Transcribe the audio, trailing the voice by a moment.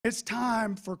It's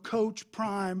time for Coach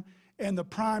Prime and the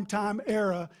primetime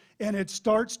era, and it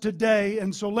starts today.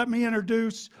 And so let me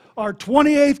introduce our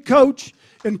 28th coach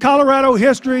in Colorado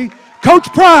history, Coach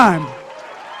Prime. Oh,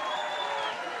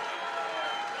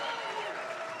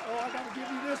 I got to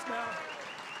give you this now.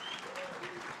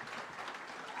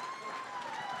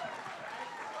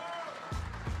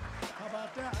 How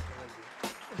about that?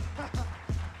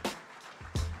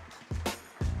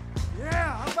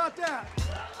 Yeah, how about that?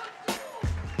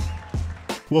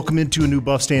 Welcome into a new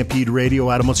BuffStampede Radio.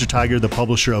 Adam Munsterteiger, the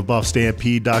publisher of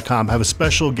BuffStampede.com. I have a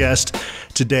special guest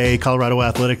today, Colorado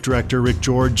Athletic Director Rick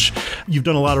George. You've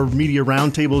done a lot of media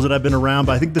roundtables that I've been around,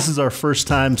 but I think this is our first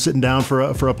time sitting down for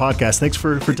a podcast. Thanks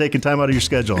for taking time out of your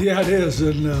schedule. Yeah, it is,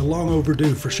 and long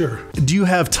overdue for sure. Do you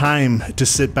have time to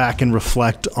sit back and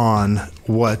reflect on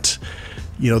what,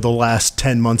 the last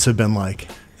 10 months have been like?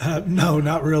 No,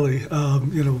 not really.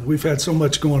 We've had so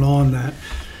much going on that,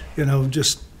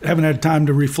 just haven't had time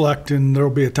to reflect, and there'll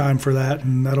be a time for that,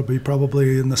 and that'll be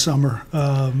probably in the summer,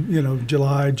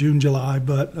 June, July.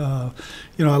 But, I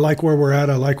like where we're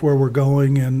at. I like where we're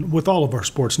going, and with all of our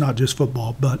sports, not just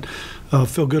football, but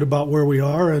feel good about where we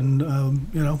are, and,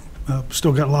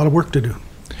 still got a lot of work to do.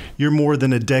 You're more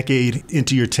than a decade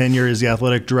into your tenure as the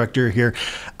athletic director here.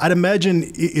 I'd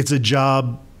imagine it's a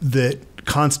job that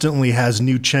constantly has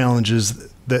new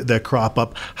challenges that crop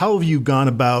up. How have you gone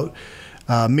about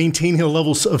maintaining a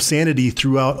level of sanity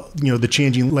throughout, the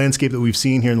changing landscape that we've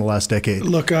seen here in the last decade?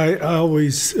 Look, I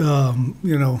always,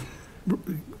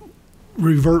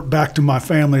 revert back to my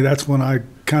family. That's when I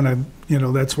kind of,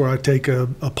 that's where I take a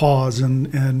pause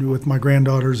and with my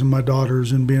granddaughters and my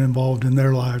daughters and being involved in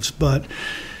their lives. But,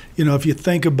 if you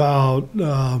think about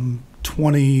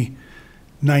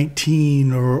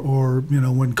 2019 or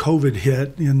when COVID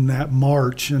hit in that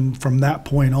March, and from that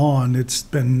point on, it's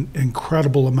been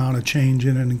incredible amount of change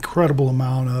and an incredible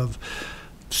amount of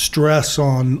stress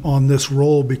on this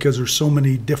role, because there's so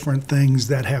many different things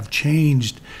that have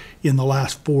changed in the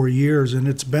last 4 years, and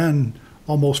it's been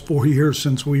almost 4 years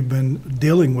since we've been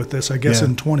dealing with this. I guess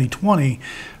in 2020,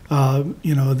 again,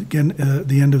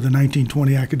 the end of the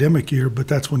 1920 academic year, but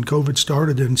that's when COVID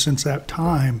started, and since that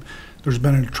time, there's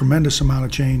been a tremendous amount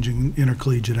of change in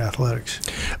intercollegiate athletics.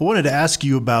 I wanted to ask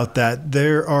you about that.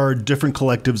 There are different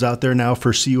collectives out there now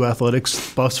for CU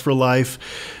Athletics, Buffs for Life,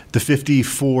 the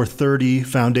 5430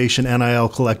 Foundation NIL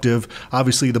Collective,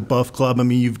 obviously the Buff Club. I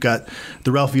mean, you've got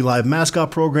the Ralphie Live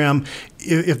mascot program.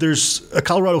 If there's a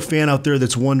Colorado fan out there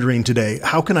that's wondering today,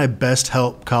 how can I best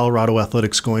help Colorado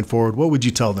athletics going forward, what would you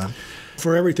tell them?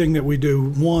 For everything that we do,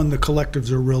 one, the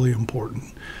collectives are really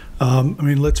important.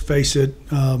 Let's face it,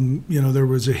 there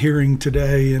was a hearing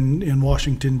today in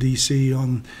Washington, D.C.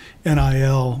 on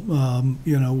NIL,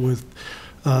 with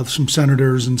some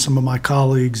senators and some of my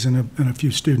colleagues and a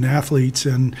few student athletes,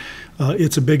 and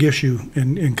it's a big issue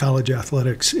in college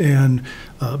athletics, and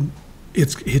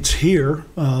it's here,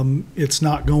 it's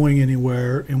not going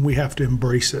anywhere, and we have to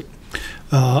embrace it.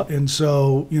 And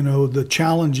so, the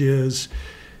challenge is,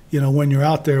 when you're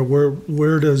out there,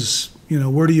 where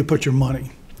do you put your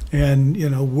money? And,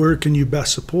 where can you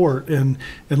best support? And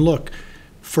look,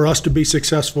 for us to be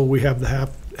successful, we have to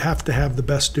have the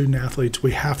best student athletes.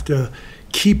 We have to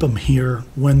keep them here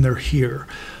when they're here.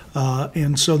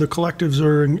 And so the collectives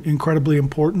are incredibly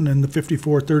important, and the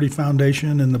 5430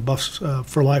 Foundation and the Buffs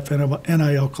for Life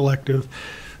NIL Collective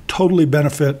totally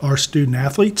benefit our student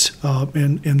athletes,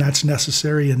 and that's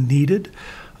necessary and needed.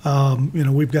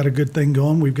 We've got a good thing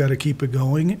going. We've got to keep it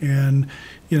going. And,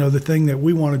 the thing that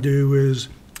we want to do is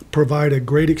provide a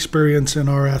great experience in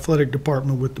our athletic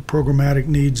department with the programmatic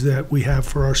needs that we have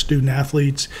for our student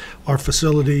athletes, our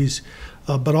facilities,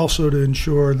 but also to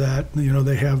ensure that,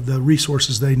 they have the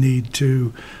resources they need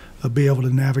to be able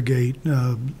to navigate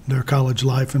their college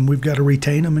life. And we've got to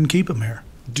retain them and keep them here.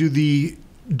 Do the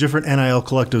different NIL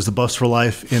collectives, the Buffs for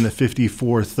Life and the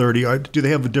 5430, do they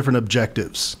have different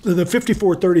objectives? The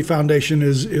 5430 Foundation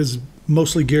is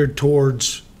mostly geared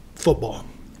towards football.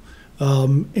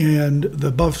 And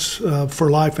the Buffs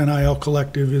for Life NIL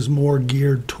Collective is more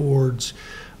geared towards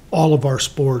all of our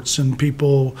sports, and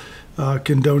people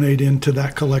can donate into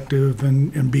that collective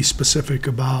and be specific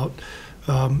about,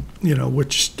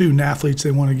 which student athletes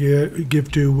they want to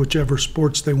give to, whichever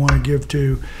sports they want to give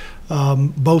to.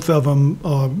 Both of them,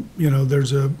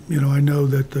 there's I know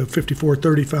that the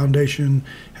 5430 Foundation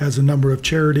has a number of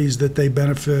charities that they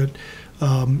benefit.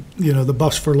 The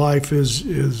Buffs for Life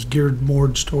is geared more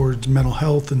towards mental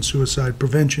health and suicide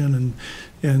prevention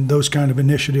and those kind of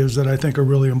initiatives that I think are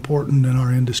really important in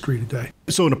our industry today.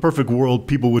 So in a perfect world,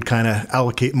 people would kind of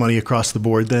allocate money across the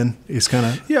board then?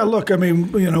 Yeah, look, I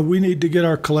mean, we need to get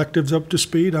our collectives up to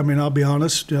speed. I mean, I'll be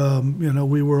honest,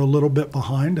 we were a little bit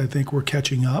behind. I think we're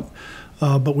catching up,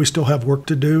 but we still have work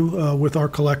to do with our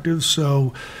collectives.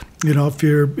 So, if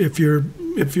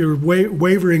you're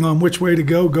wavering on which way to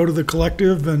go to the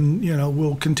collective, and,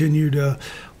 we'll continue to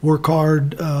work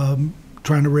hard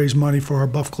trying to raise money for our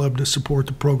Buff Club to support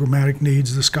the programmatic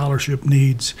needs, the scholarship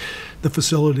needs, the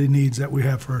facility needs that we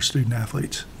have for our student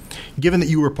athletes. Given that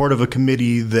you were part of a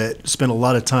committee that spent a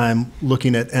lot of time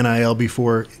looking at NIL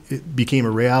before it became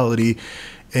a reality,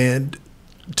 and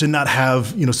to not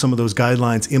have some of those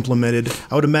guidelines implemented,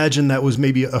 I would imagine that was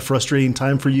maybe a frustrating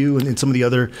time for you and some of the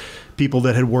other people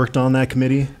that had worked on that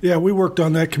committee. Yeah, we worked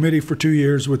on that committee for 2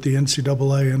 years with the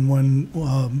NCAA, and when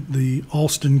the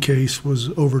Alston case was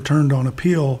overturned on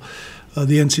appeal,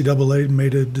 the NCAA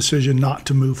made a decision not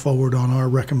to move forward on our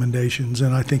recommendations,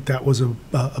 and I think that was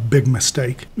a big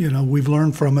mistake. We've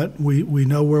learned from it. We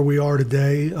know where we are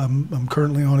today. I'm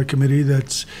currently on a committee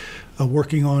that's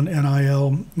working on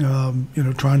NIL,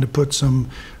 trying to put some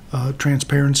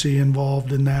transparency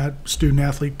involved in that,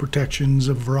 student-athlete protections,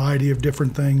 a variety of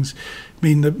different things. I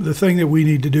mean, the thing that we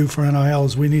need to do for NIL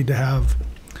is we need to have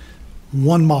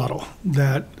one model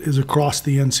that is across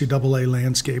the NCAA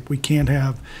landscape. We can't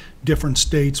have different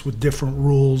states with different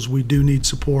rules. We do need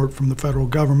support from the federal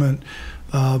government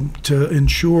to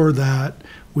ensure that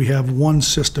we have one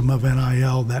system of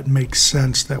NIL that makes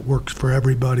sense, that works for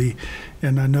everybody.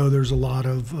 And I know there's a lot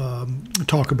of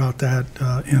talk about that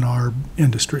in our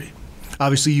industry.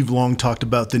 Obviously, you've long talked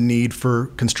about the need for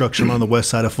construction on the west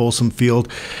side of Folsom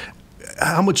Field.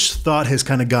 How much thought has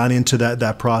kind of gone into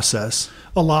that process?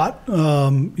 A lot.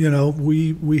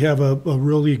 We have a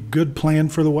really good plan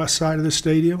for the west side of the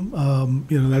stadium.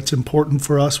 That's important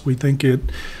for us. We think it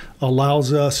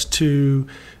allows us to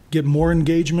get more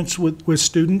engagements with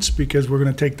students, because we're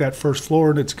going to take that first floor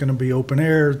and it's going to be open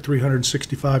air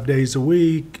 365 days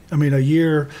a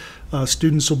year.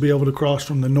 Students will be able to cross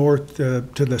from the north to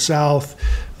the south,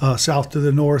 south to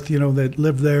the north, that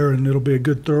live there, and it'll be a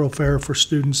good thoroughfare for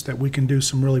students that we can do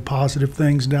some really positive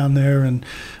things down there. And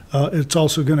it's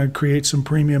also going to create some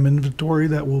premium inventory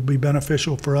that will be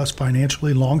beneficial for us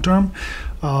financially long term.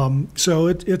 So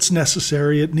it's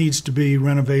necessary. It needs to be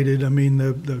renovated. I mean,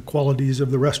 the qualities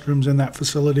of the restrooms in that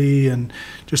facility and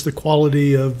just the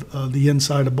quality of the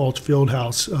inside of Balch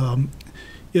Fieldhouse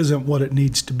isn't what it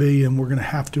needs to be, and we're going to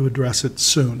have to address it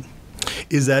soon.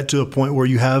 Is that to a point where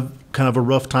you have kind of a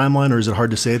rough timeline, or is it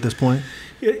hard to say at this point?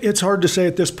 It's hard to say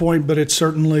at this point, but it's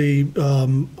certainly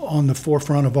on the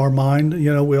forefront of our mind.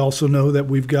 We also know that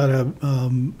we've got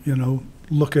to,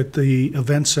 look at the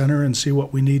event center and see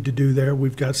what we need to do there.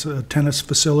 We've got a tennis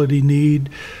facility need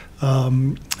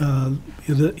that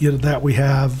we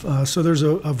have. So there's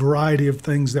a variety of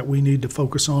things that we need to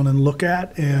focus on and look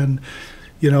at, and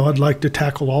I'd like to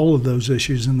tackle all of those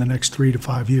issues in the next 3 to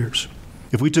 5 years.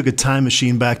 If we took a time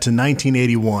machine back to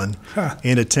 1981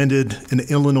 and attended an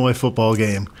Illinois football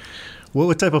game,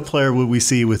 what type of player would we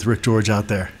see with Rick George out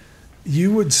there?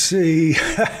 You would see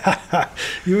a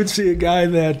guy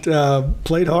that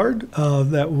played hard,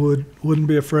 that wouldn't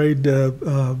be afraid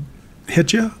to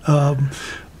hit you.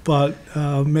 But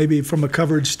maybe from a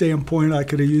coverage standpoint, I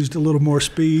could have used a little more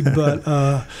speed. But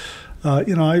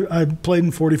I played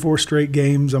in 44 straight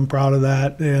games. I'm proud of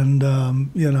that. And,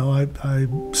 I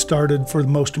started for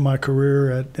most of my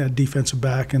career at defensive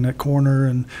back and at corner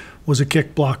and was a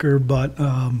kick blocker. But,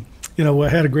 I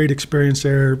had a great experience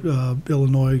there.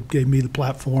 Illinois gave me the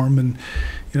platform. And,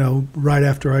 right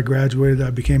after I graduated,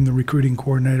 I became the recruiting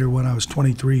coordinator when I was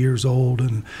 23 years old,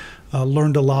 and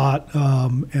learned a lot.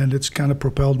 And it's kind of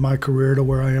propelled my career to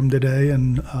where I am today.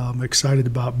 And I'm excited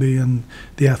about being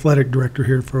the athletic director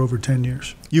here for over 10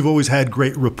 years. You've always had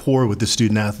great rapport with the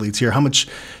student athletes here. How much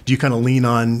do you kind of lean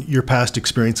on your past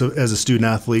experience as a student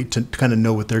athlete to kind of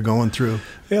know what they're going through?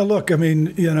 Yeah, look, I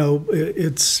mean,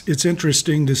 it's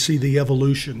interesting to see the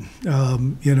evolution.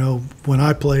 When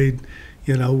I played,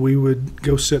 we would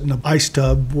go sit in an ice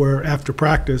tub where after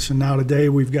practice, and now today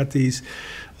we've got these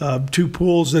 2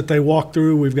 pools that they walk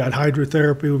through. We've got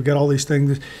hydrotherapy. We've got all these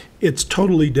things. It's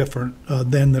totally different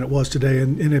then than it was today.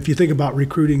 And if you think about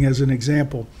recruiting as an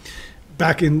example,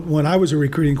 back in when I was a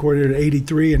recruiting coordinator at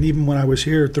 83, and even when I was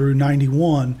here through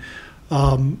 91, we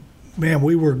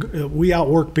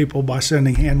outworked people by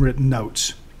sending handwritten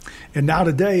notes. And now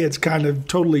today it's kind of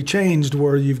totally changed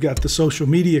where you've got the social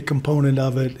media component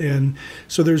of it. And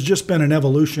so there's just been an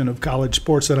evolution of college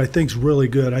sports that I think is really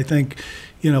good. I think,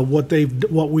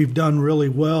 what we've done really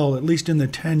well, at least in the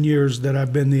 10 years that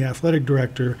I've been the athletic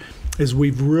director, is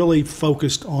we've really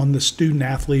focused on the student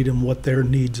athlete and what their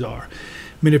needs are.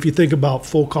 I mean, if you think about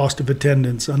full cost of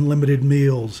attendance, unlimited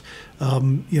meals,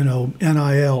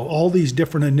 NIL, all these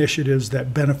different initiatives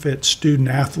that benefit student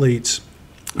athletes,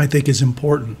 I think is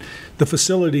important. The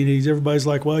facility needs, everybody's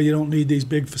like, well, you don't need these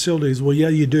big facilities. Well, yeah,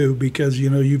 you do, because,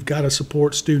 you've got to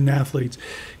support student athletes.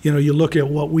 You look at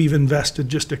what we've invested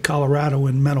just at Colorado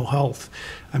in mental health.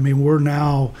 I mean, we're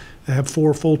now have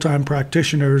 4 full-time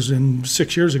practitioners, and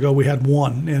 6 years ago we had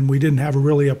 1, and we didn't have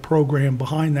really a program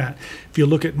behind that. If you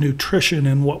look at nutrition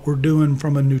and what we're doing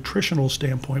from a nutritional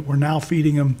standpoint, we're now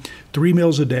feeding them 3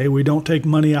 meals a day. We don't take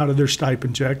money out of their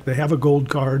stipend check. They have a gold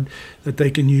card that they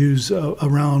can use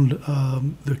around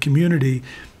the community.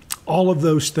 All of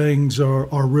those things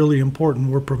are really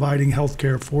important. We're providing health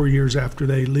care 4 years after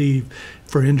they leave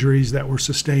for injuries that were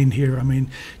sustained here. I mean,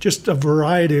 just a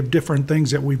variety of different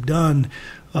things that we've done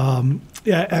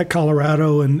at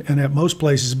Colorado and at most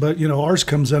places. But, ours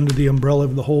comes under the umbrella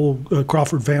of the whole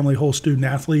Crawford family, whole student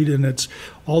athlete, and it's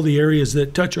all the areas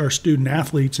that touch our student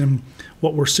athletes. And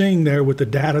what we're seeing there with the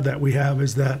data that we have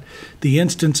is that the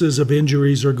instances of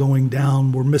injuries are going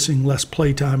down. We're missing less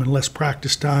play time and less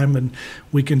practice time, and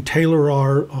we can tailor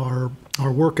our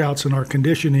workouts and our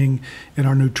conditioning and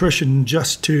our nutrition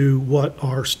just to what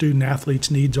our student athletes'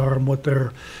 needs are and what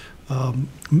their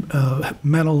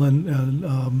mental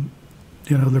and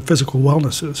their physical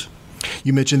wellness is.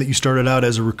 You mentioned that you started out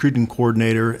as a recruiting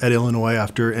coordinator at Illinois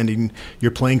after ending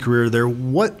your playing career there.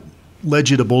 What led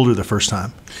you to Boulder the first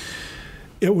time?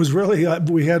 It was really,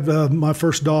 we had my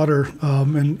first daughter,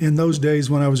 and in those days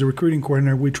when I was a recruiting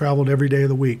coordinator, we traveled every day of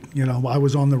the week. I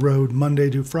was on the road Monday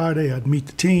to Friday. I'd meet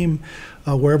the team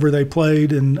wherever they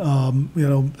played, and,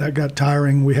 that got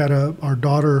tiring. We had our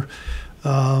daughter,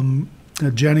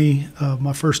 Jenny,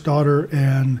 my first daughter,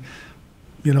 and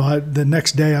the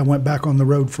next day I went back on the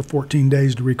road for 14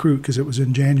 days to recruit because it was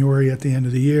in January at the end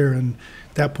of the year. And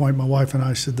at that point, my wife and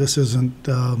I said, "This isn't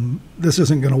going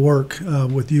to work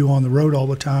with you on the road all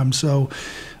the time." So,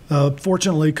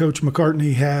 fortunately, Coach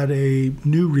McCartney had a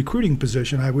new recruiting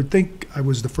position. I would think I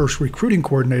was the first recruiting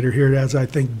coordinator here. As I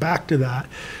think back to that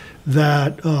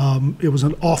it was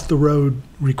an off-the-road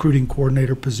recruiting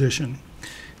coordinator position.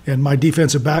 And my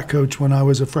defensive back coach when I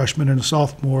was a freshman and a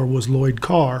sophomore was Lloyd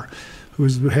Carr, who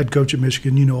was the head coach at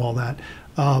Michigan. You know all that.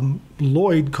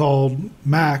 Lloyd called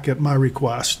Mac at my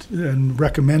request and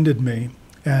recommended me.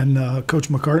 And Coach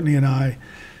McCartney and I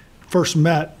first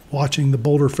met watching the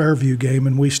Boulder Fairview game,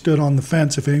 and we stood on the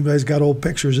fence. If anybody's got old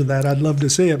pictures of that, I'd love to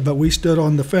see it. But we stood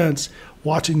on the fence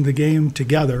watching the game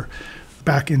together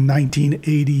back in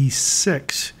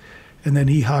 1986. And then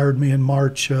he hired me in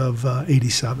March of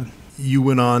 87. You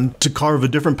went on to carve a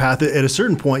different path. At a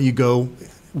certain point, you go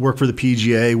work for the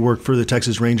PGA, work for the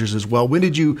Texas Rangers as well. When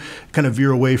did you kind of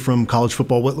veer away from college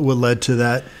football? What led to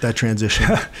that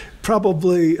transition?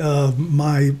 Probably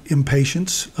my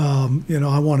impatience.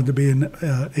 I wanted to be an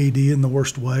AD in the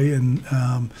worst way, and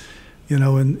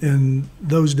in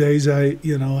those days, I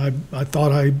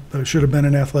thought I should have been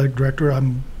an athletic director.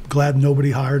 I'm glad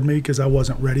nobody hired me because I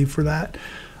wasn't ready for that.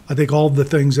 I think all of the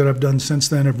things that I've done since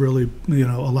then have really,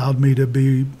 allowed me to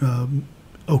be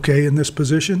okay in this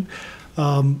position.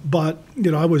 But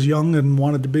I was young and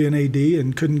wanted to be an AD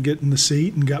and couldn't get in the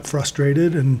seat and got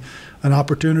frustrated. And an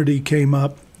opportunity came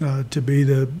up to be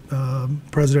the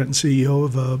president and CEO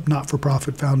of a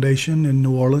not-for-profit foundation in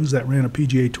New Orleans that ran a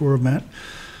PGA Tour event.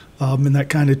 And that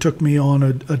kind of took me on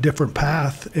a different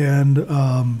path. And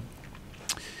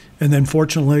then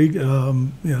fortunately,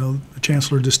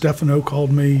 Chancellor DeStefano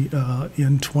called me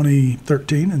in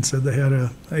 2013 and said they had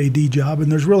a AD job.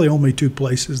 And there's really only 2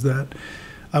 places that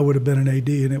I would have been an AD,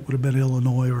 and it would have been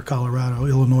Illinois or Colorado.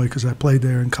 Illinois because I played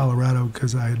there, and Colorado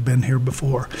because I had been here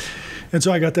before. And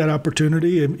so I got that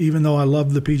opportunity, and even though I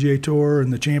love the PGA Tour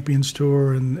and the Champions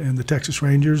Tour and the Texas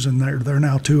Rangers, and they're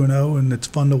now 2-0, and it's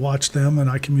fun to watch them, and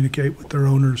I communicate with their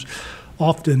owners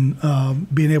often,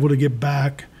 being able to give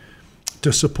back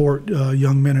to support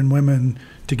young men and women,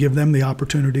 to give them the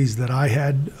opportunities that I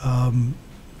had.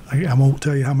 I won't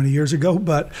tell you how many years ago,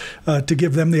 but to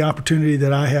give them the opportunity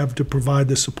that I have to provide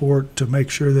the support to make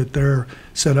sure that they're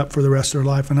set up for the rest of their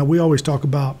life. And we always talk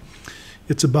about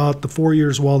it's about the 4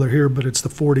 years while they're here, but it's the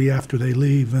 40 after they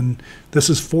leave. And this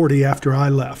is 40 after I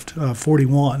left,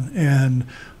 41. And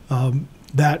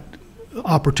that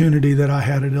opportunity that I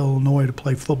had at Illinois to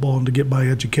play football and to get my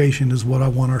education is what I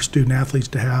want our student athletes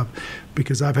to have,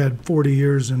 because I've had 40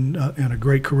 years and a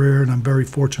great career, and I'm very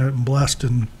fortunate and blessed,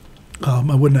 and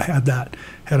I wouldn't have had that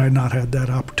had I not had that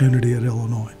opportunity at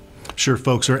Illinois. Sure,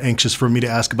 folks are anxious for me to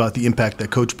ask about the impact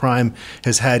that Coach Prime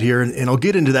has had here, and I'll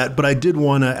get into that, but I did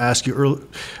want to ask you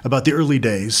about the early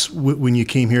days when you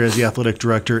came here as the athletic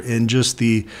director, and just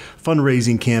the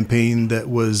fundraising campaign that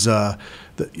was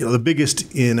the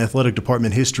biggest in athletic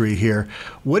department history here.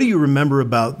 What do you remember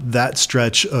about that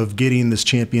stretch of getting this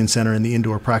Champion Center and the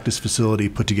indoor practice facility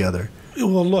put together?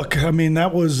 Well, look, I mean,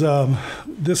 that was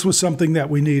this was something that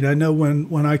we need. I know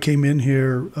when I came in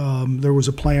here, there was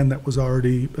a plan that was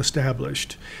already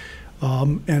established.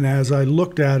 And as I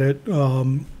looked at it,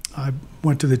 I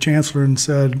went to the chancellor and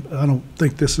said, I don't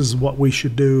think this is what we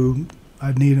should do.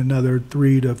 I need another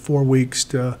 3 to 4 weeks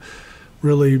to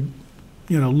really,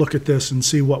 look at this and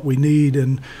see what we need.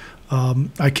 And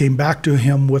I came back to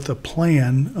him with a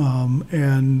plan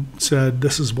and said,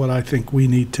 this is what I think we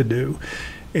need to do.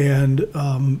 And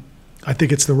I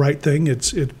think it's the right thing.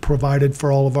 It's provided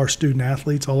for all of our student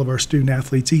athletes. All of our student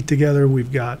athletes eat together.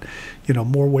 We've got,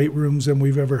 more weight rooms than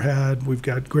we've ever had. We've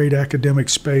got great academic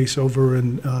space over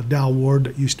in Dow Ward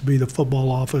that used to be the football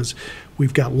office.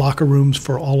 We've got locker rooms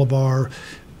for all of our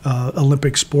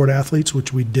Olympic sport athletes,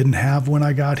 which we didn't have when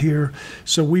I got here.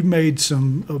 So we've made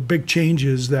some big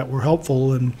changes that were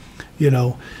helpful, and being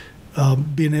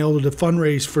able to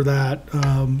fundraise for that,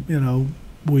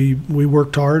 we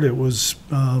worked hard. It was,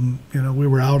 we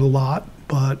were out a lot,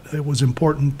 but it was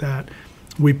important that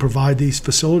we provide these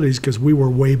facilities because we were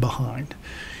way behind.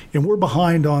 And we're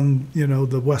behind on,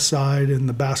 the west side and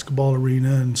the basketball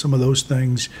arena and some of those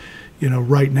things,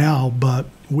 right now, but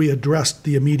we addressed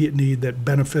the immediate need that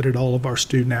benefited all of our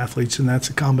student athletes, and that's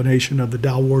a combination of the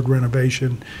Dow Ward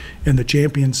renovation and the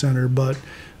Champion Center. But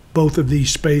both of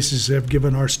these spaces have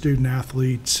given our student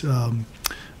athletes,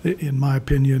 in my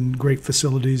opinion, great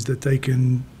facilities that they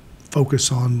can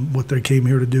focus on what they came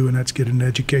here to do, and that's get an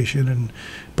education and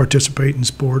participate in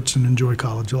sports and enjoy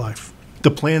college life. The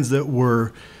plans that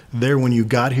were there when you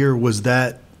got here, was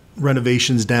that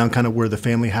renovations down kind of where the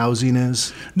family housing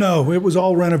is? No, it was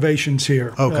all renovations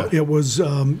here. Okay. It was,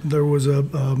 there was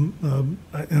and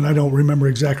I don't remember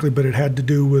exactly, but it had to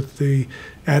do with the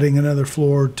adding another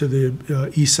floor to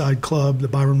the East Side Club, the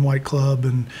Byron White Club,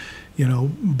 and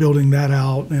building that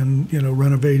out and,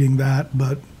 renovating that.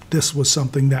 But this was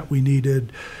something that we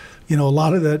needed. A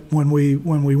lot of that when we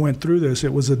went through this,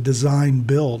 it was a design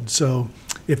build. So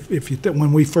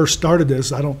when we first started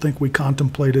this, I don't think we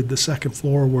contemplated the second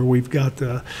floor where we've got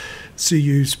the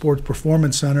CU Sports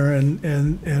Performance Center,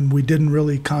 and we didn't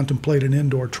really contemplate an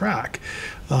indoor track.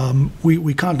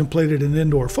 We contemplated an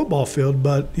indoor football field,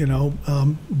 but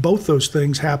both those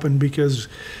things happened because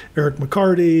Eric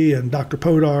McCarty and Dr.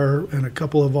 Podar and a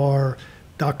couple of our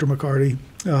Dr. McCarty,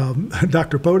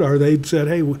 Dr. Podar, they said,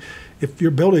 hey, if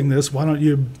you're building this, why don't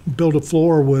you build a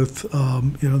floor with,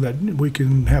 that we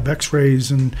can have X-rays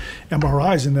and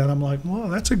MRIs in that? I'm like, well,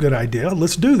 that's a good idea.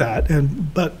 Let's do that.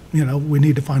 But we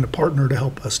need to find a partner to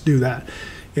help us do that.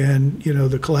 And,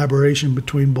 the collaboration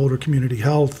between Boulder Community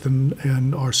Health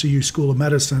and our CU School of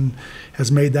Medicine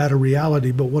has made that a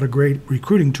reality. But what a great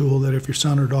recruiting tool that if your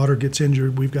son or daughter gets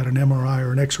injured, we've got an MRI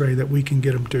or an X-ray that we can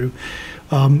get them to.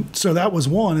 So that was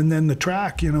one. And then the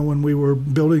track, when we were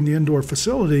building the indoor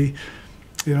facility,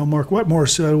 Mark Wetmore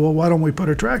said, well, why don't we put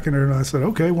a track in there? And I said,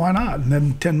 okay, why not? And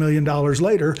then $10 million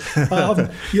later,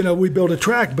 we built a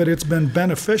track, but it's been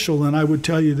beneficial. And I would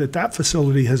tell you that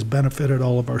facility has benefited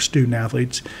all of our student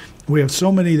athletes. We have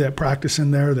so many that practice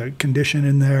in there, that condition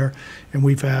in there, and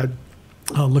we've had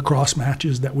lacrosse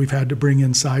matches that we've had to bring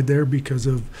inside there because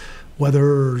of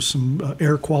weather or some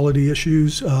air quality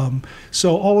issues.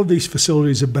 So all of these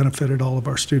facilities have benefited all of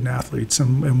our student athletes,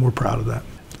 and we're proud of that.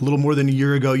 A little more than a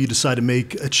year ago, you decided to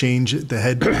make a change at the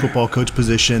head football coach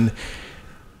position.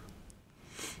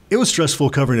 It was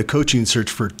stressful covering a coaching search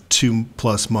for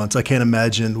 2+ months. I can't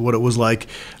imagine what it was like.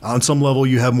 On some level,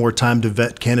 you have more time to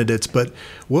vet candidates, but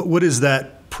what is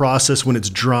that process when it's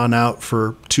drawn out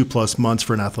for 2+ months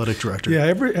for an athletic director? Yeah,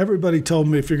 everybody told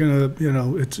me if you're going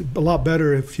to, it's a lot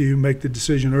better if you make the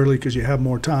decision early because you have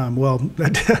more time. Well,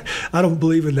 I don't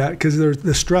believe in that because there's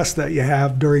the stress that you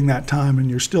have during that time, and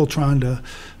you're still trying to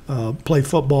play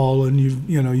football, and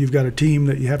you've got a team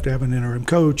that you have to have an interim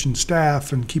coach and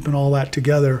staff and keeping all that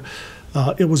together.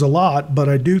 It was a lot, but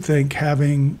I do think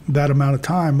having that amount of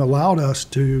time allowed us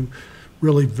to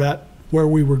really vet where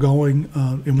we were going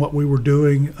and what we were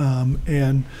doing,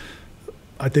 and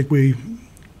I think we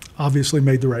obviously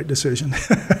made the right decision.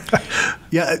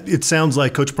 Yeah, it sounds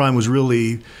like Coach Prime was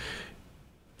really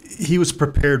he was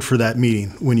prepared for that meeting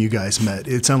when you guys met.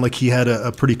 It sounded like he had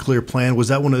a pretty clear plan. Was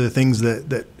that one of the things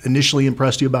that initially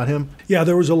impressed you about him? Yeah,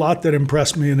 there was a lot that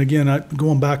impressed me. And again,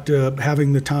 going back to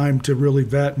having the time to really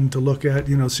vet and to look at,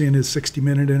 seeing his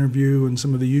 60-minute interview and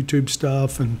some of the YouTube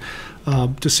stuff, and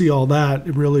to see all that,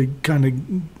 it really kind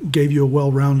of gave you a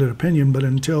well-rounded opinion. But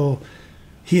until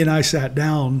he and I sat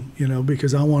down,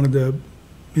 because I wanted to,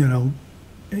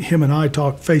 him and I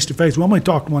talk face-to-face. We only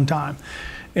talked one time,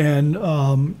 and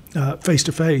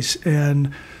face-to-face.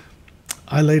 And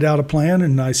I laid out a plan,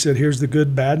 and I said, here's the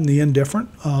good, bad, and the indifferent.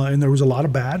 And there was a lot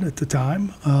of bad at the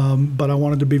time. But I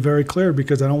wanted to be very clear,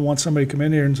 because I don't want somebody to come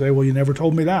in here and say, well, you never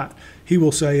told me that. He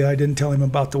will say I didn't tell him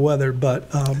about the weather, but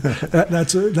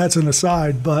that's an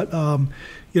aside. But,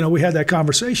 we had that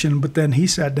conversation, but then he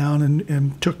sat down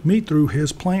and took me through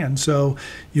his plan. So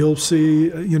you'll see,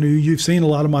 you've seen a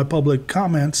lot of my public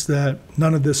comments that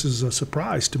none of this is a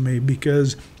surprise to me,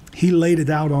 because he laid it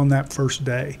out on that first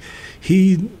day.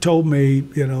 He told me,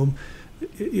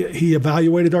 he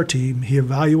evaluated our team. He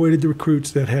evaluated the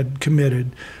recruits that had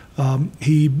committed.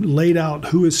 He laid out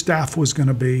who his staff was going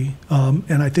to be.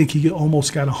 And I think he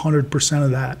almost got 100%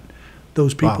 of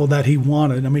those people that he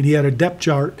wanted. I mean, he had a depth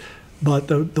chart, but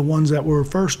the ones that were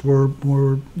first were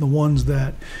the ones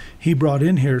that he brought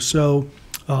in here. So,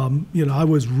 I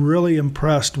was really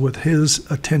impressed with his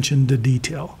attention to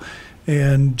detail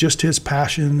and just his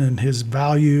passion and his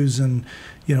values and,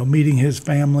 meeting his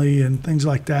family and things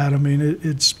like that. I mean,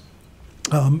 it's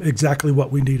exactly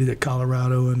what we needed at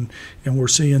Colorado, and we're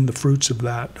seeing the fruits of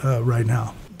that right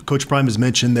now. Coach Prime has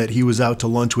mentioned that he was out to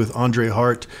lunch with Andre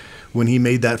Hart when he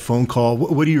made that phone call.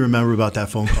 What do you remember about that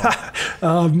phone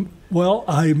call? Well,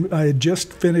 I had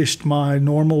just finished my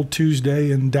normal Tuesday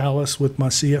in Dallas with my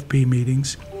CFP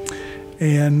meetings,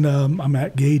 and I'm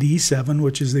at gate E7,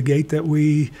 which is the gate that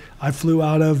I flew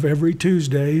out of every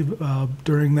Tuesday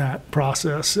during that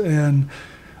process. And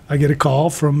I get a call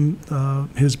from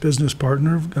his business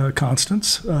partner,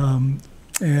 Constance,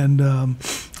 and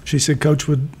she said, Coach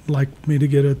would like me to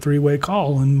get a three-way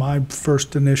call. And my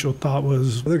first initial thought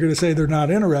was, they're going to say they're not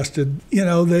interested. And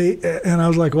I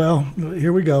was like, well,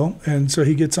 here we go. And so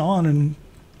he gets on, and,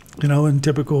 in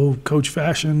typical coach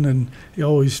fashion, and he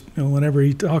always, whenever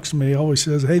he talks to me, he always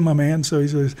says, hey, my man. So he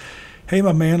says, hey,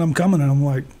 my man, I'm coming. And I'm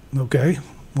like, okay,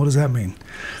 what does that mean?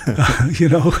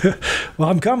 Well,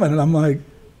 I'm coming. And I'm like,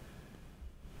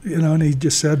 and he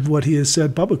just said what he has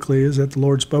said publicly, is that the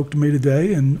Lord spoke to me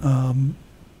today, and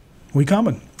we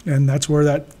coming. And that's where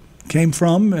that came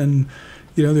from. And,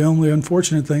 the only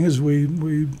unfortunate thing is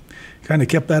we kind of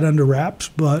kept that under wraps,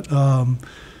 but,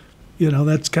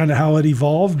 that's kind of how it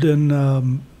evolved.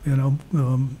 And,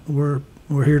 we're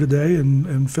here today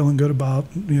and feeling good about,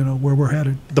 where we're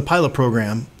headed. The pilot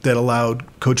program that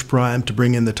allowed Coach Prime to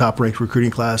bring in the top-ranked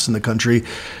recruiting class in the country,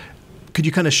 could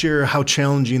you kind of share how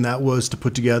challenging that was to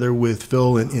put together with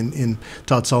Phil and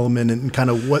Todd Solomon, and kind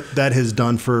of what that has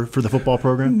done for the football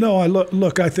program? No,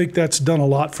 look, I think that's done a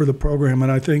lot for the program. And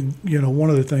I think, one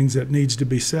of the things that needs to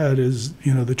be said is,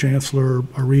 the Chancellor,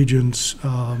 our Regents,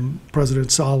 President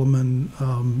Solomon,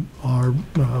 our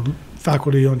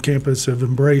faculty on campus have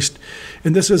embraced,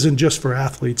 and this isn't just for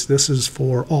athletes, this is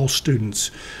for all students.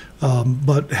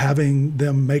 But having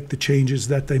them make the changes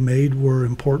that they made were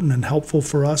important and helpful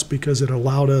for us, because it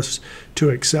allowed us to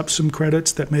accept some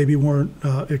credits that maybe weren't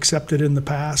accepted in the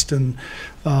past, and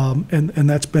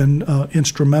that's been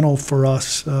instrumental for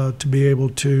us to be able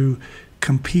to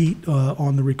compete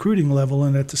on the recruiting level,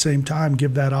 and at the same time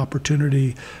give that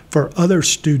opportunity for other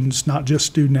students, not just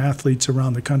student athletes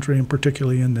around the country, and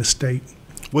particularly in this state.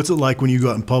 What's it like when you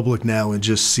go out in public now and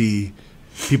just see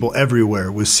people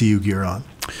everywhere with CU gear on?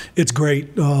 It's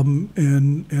great, and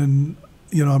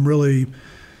I'm really,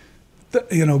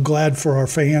 glad for our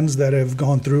fans that have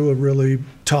gone through a really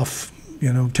tough,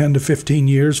 10 to 15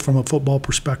 years from a football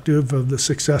perspective, of the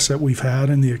success that we've had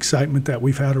and the excitement that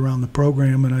we've had around the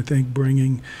program. And I think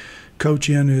bringing Coach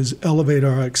in is elevate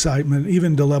our excitement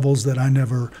even to levels that I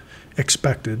never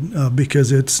expected,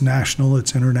 because it's national,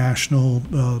 it's international.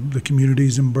 The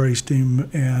community's embraced him,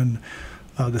 and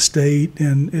the state,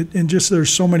 and just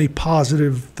there's so many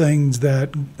positive things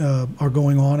that are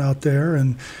going on out there,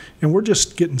 and we're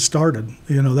just getting started.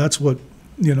 That's what,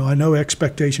 I know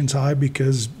expectations high,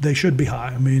 because they should be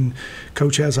high. I mean,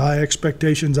 Coach has high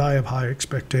expectations. I have high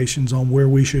expectations on where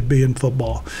we should be in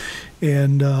football.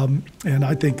 And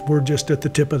I think we're just at the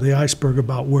tip of the iceberg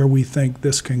about where we think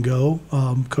this can go.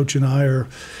 Coach and I are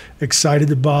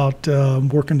excited about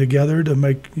working together to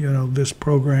make this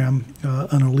program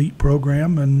an elite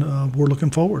program, and we're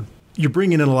looking forward. you're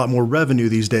bringing in a lot more revenue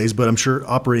these days, but I'm sure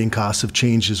operating costs have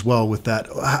changed as well with that.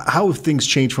 How have things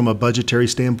changed from a budgetary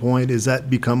standpoint? Has that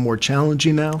become more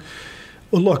challenging now?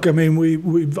 Well, look, I mean,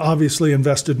 we've obviously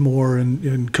invested more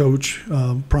in Coach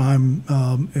Prime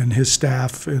and his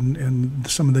staff and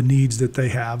some of the needs that they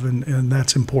have, and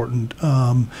that's important.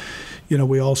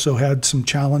 We also had some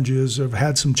challenges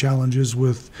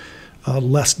with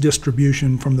less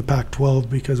distribution from the Pac-12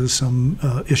 because of some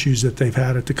issues that they've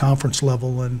had at the conference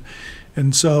level,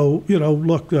 and so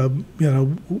look,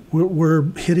 we're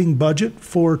hitting budget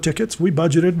for tickets. We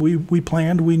budgeted, we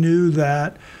planned, we knew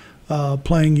that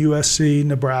playing USC,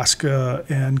 Nebraska,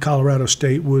 and Colorado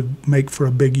State would make for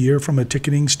a big year from a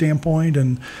ticketing standpoint,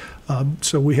 and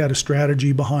so we had a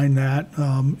strategy behind that,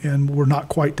 and we're not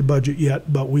quite to budget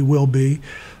yet, but we will be.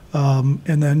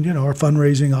 And then, our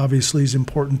fundraising obviously is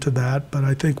important to that, but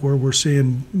I think where we're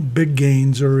seeing big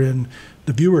gains are in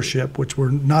the viewership, which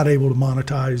we're not able to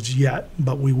monetize yet,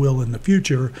 but we will in the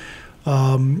future.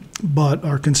 But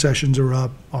our concessions are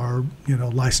up, our,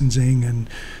 licensing and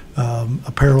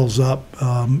apparel's up,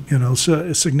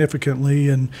 so significantly.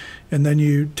 And then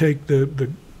you take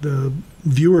the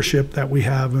viewership that we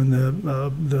have and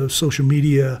the social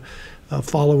media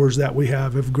followers that we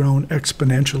have grown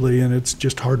exponentially, and it's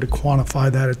just hard to quantify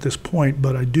that at this point.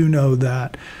 But I do know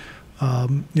that,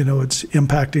 it's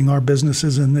impacting our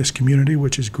businesses in this community,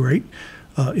 which is great,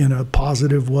 in a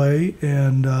positive way.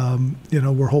 And,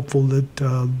 we're hopeful that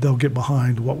they'll get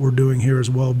behind what we're doing here as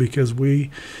well, because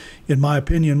in my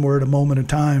opinion, we're at a moment in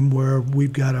time where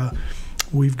we've got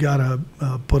to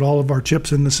put all of our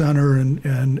chips in the center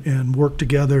and work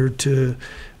together to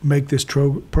make this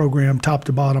program, top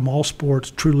to bottom, all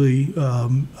sports, truly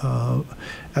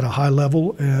at a high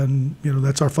level, and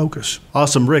that's our focus.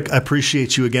 Awesome, Rick. I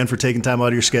appreciate you again for taking time out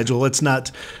of your schedule. Let's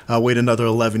not wait another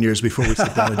 11 years before we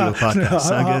sit down and do a podcast.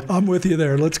 Sound good? I'm with you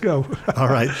there. Let's go. All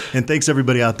right, and thanks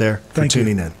everybody out there for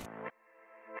tuning in.